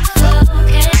with the flow,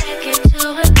 can't get to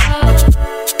and fro.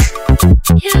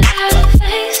 You got a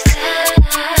face that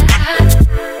I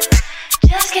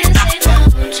just can't say no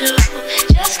to.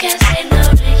 Just can't say no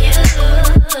to you.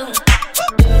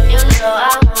 You know I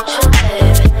want you,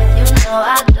 baby. You know I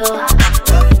do.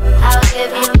 I'll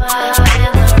give you my heart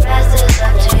and the rest is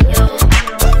up to you.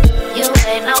 You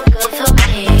ain't no good for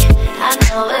me, I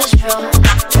know it's true,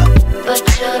 but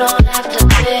you don't have to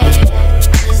be.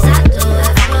 'Cause I do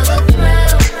it for the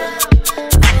thrill,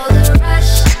 for the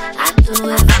rush. I do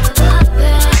it for the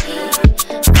pain,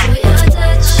 for your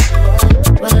touch.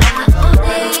 Well, I don't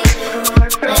need,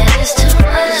 man, it's too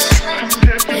much.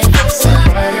 Baby, it's a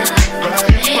lot.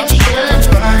 Baby, good.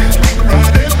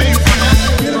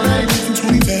 For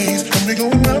 20 days, and we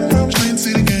going round and round playing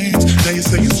city games. Now you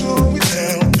say you slow it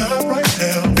down, not right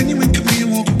now. Then you wink at me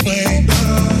and we'll complain.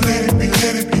 Let it be,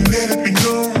 let it be, let it be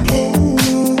known.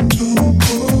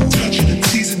 Touching and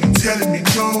teasing and telling me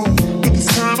no. But this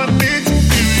time I need to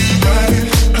feel you. Ride it,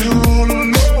 I don't all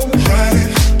alone. Ride it,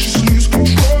 just lose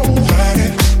control. Ride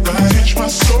it, catch my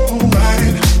soul. Ride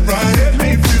it, make me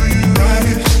feel you. Ride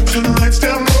it, turn the lights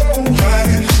down low.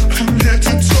 Ride it, from head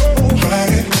to toe.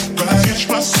 Ride it, catch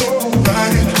my soul.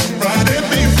 Ride it, make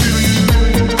me feel you.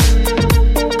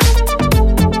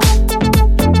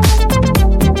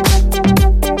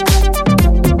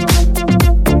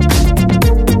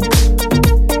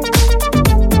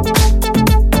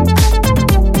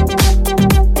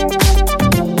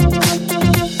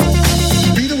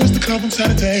 Be the ones to come on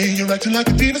Saturday. You're acting like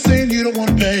a diva saying you don't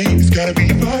wanna pay. It's gotta be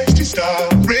your feisty style.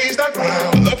 Raise that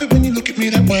ground. I love it when you look at me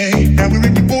that way. Now we're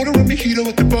in the border and mojito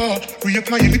at the bar.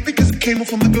 Reapply your lip because it came off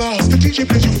from the glass. The DJ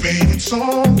plays your favorite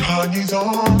song. Kanye's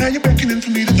on. Now you're beckoning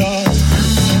for me to dance.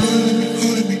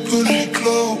 Pulling me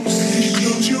close.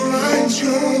 Close your eyes,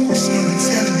 you're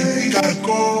telling me we gotta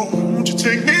go. Won't you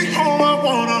take me home? I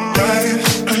wanna ride it.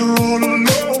 I don't roll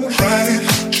alone. Ride it,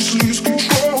 just lose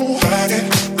control. Ride it,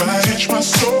 catch my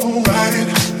soul. Ride it,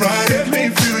 make me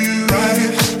feel you. Ride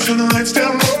it, turn the lights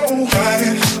down low. Ride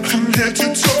it, from head to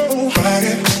toe. Ride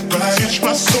it, catch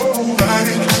my soul. Ride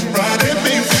it, make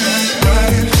me feel you.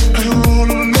 Ride it, I don't roll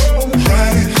alone.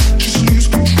 Ride it, just lose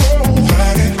control.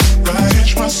 Ride it,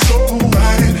 catch my soul.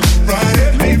 Ride it,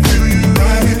 make me feel you.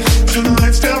 Ride it, turn the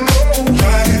lights down low.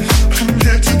 Ride it, from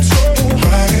head to toe.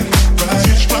 Ride it.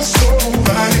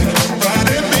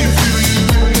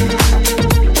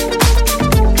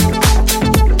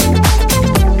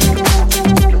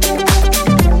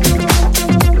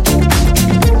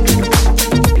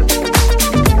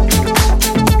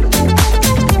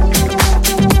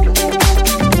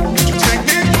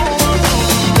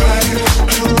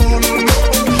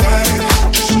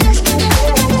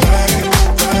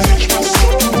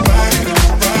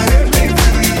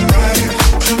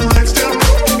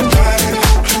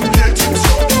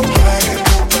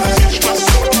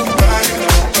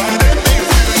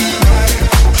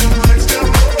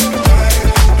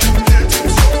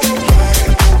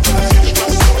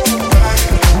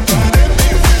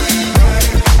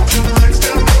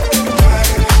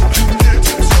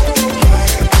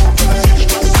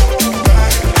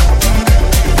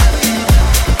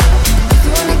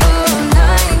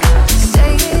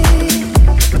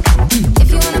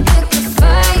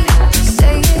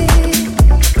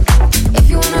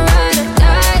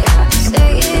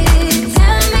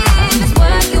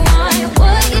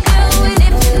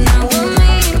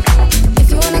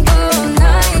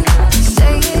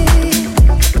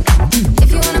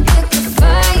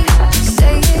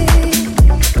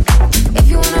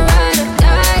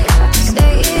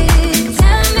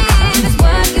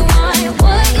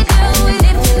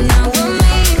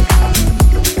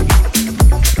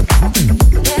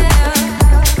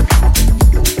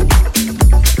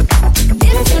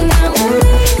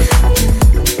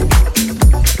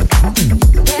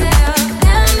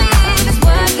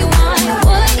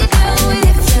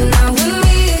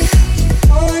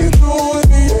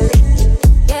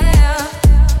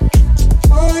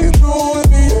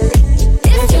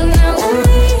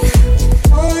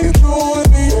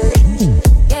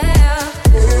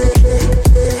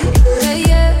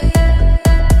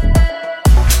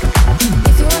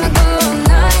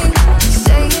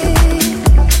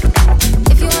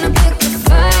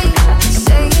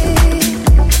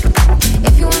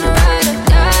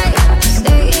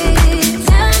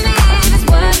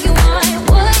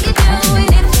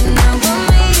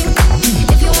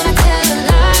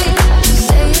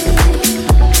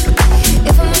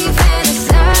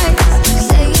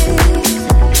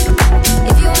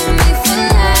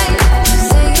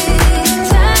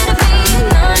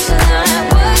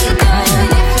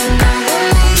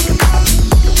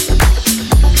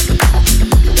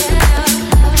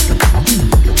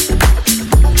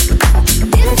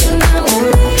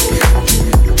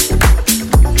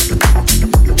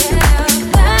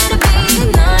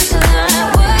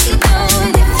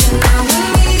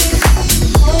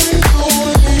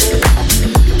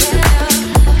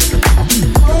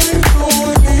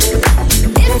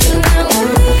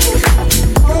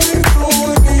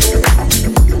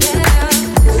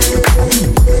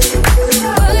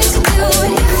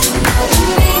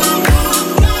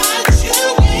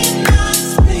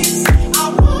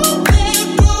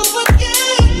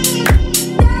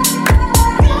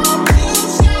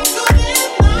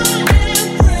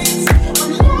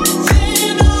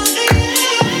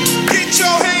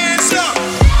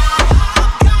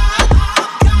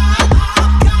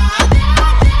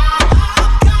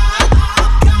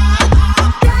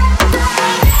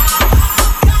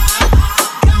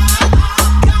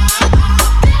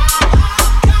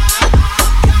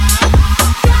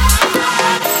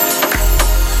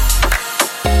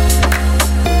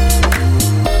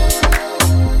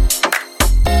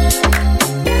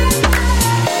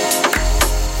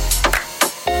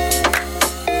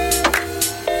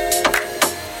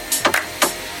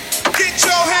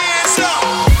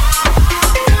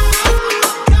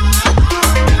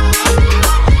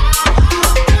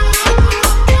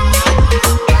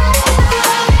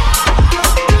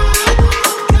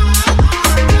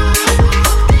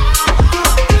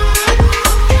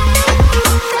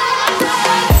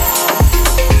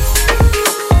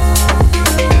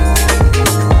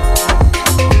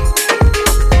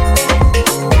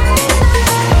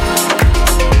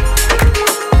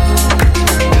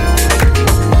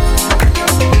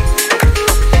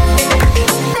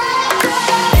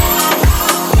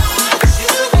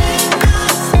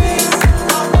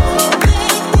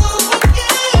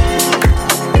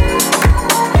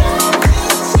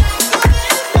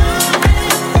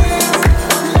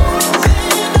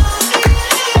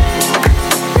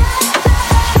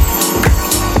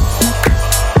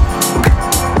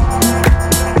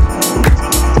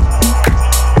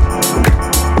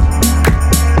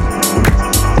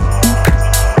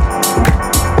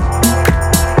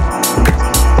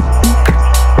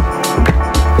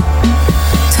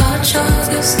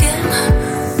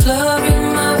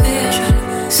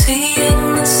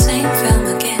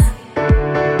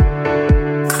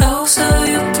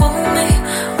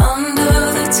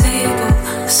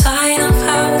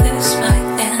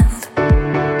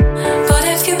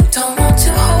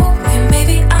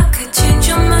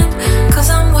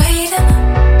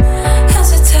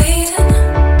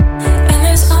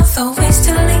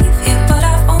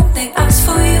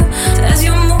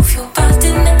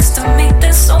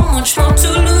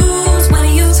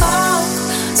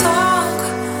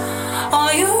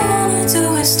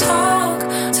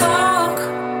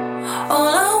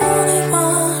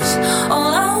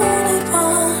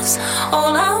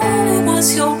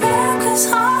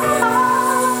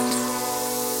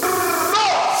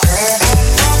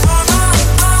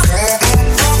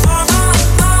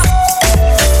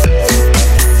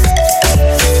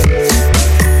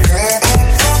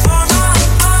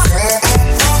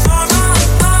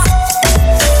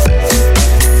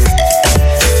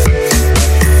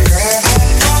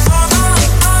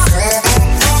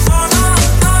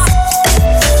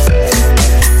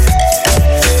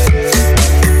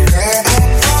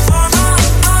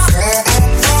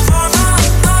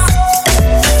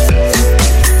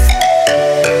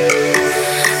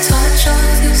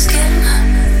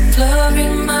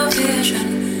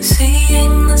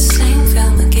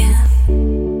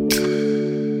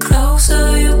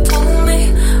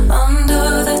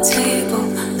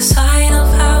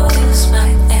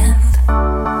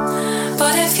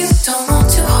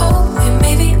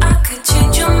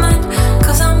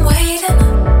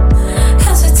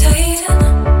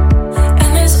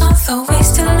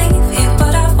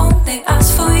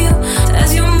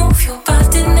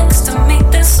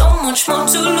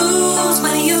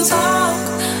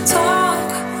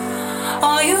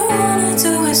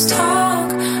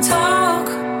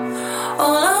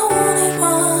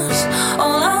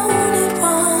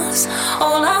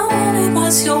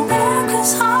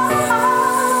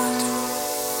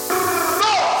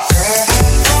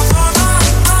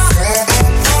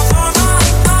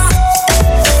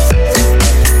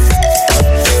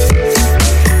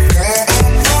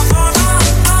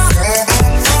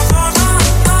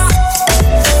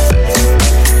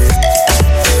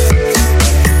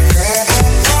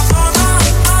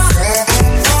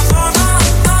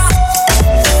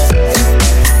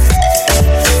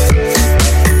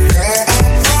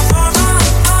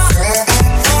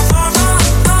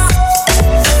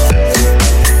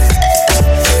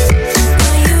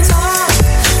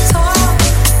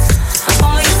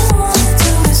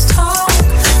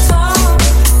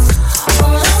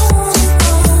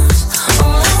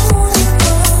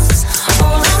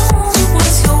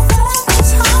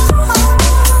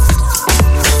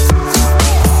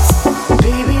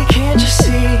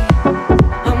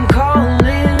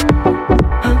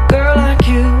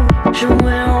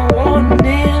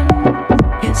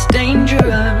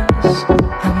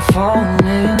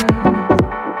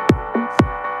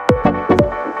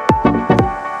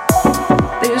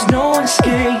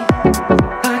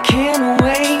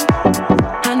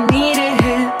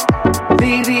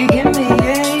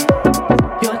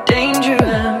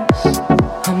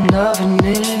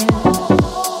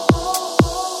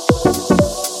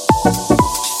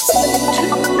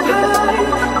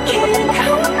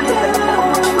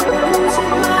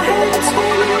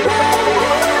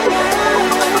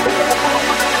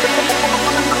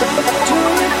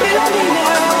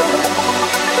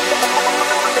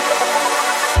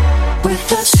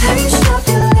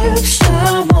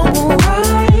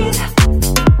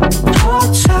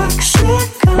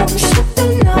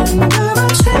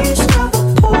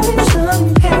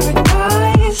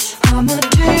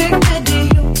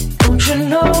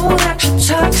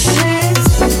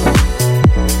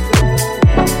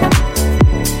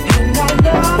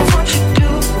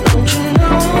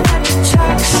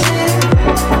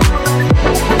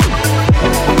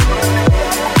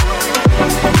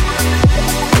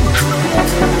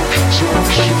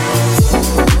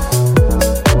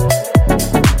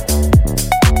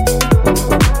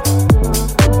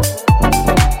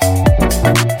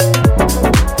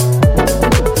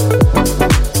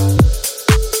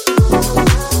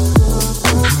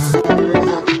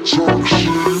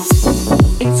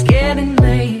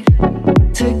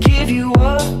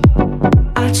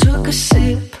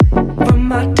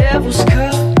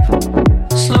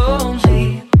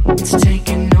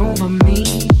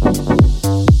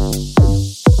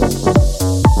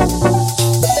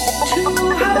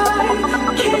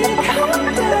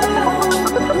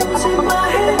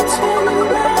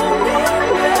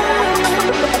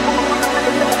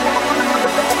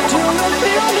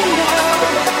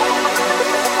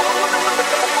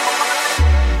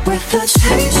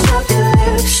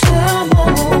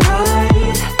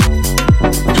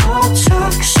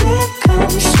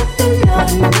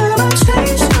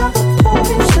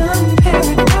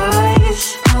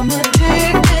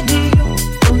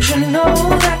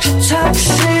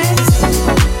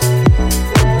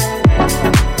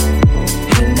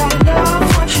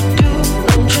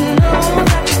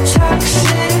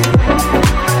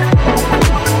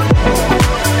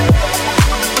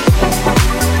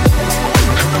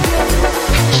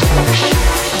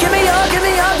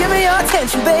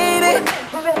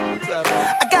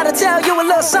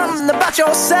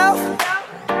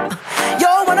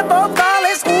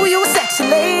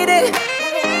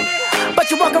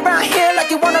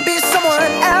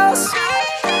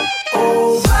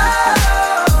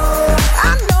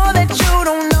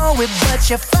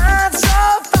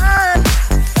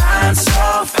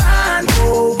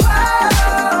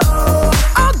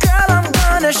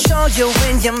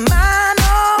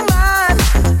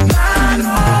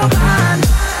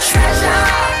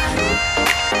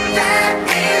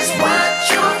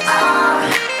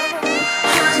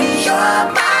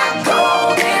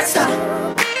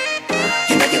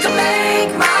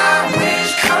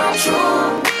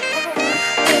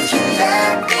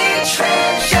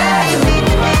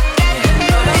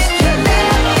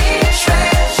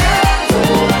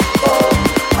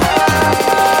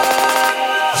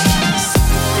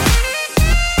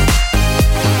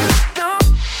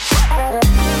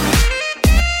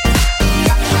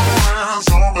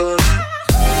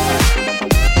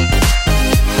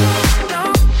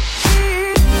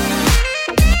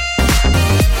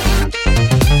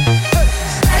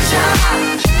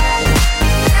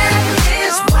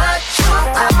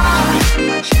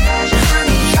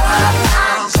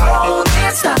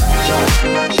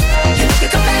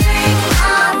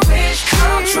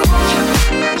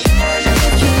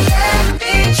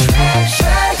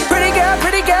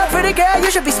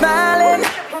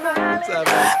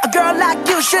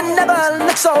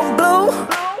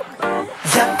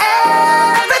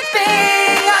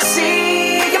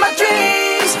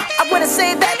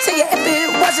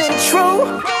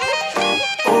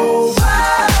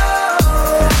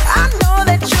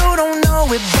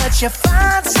 You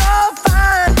find so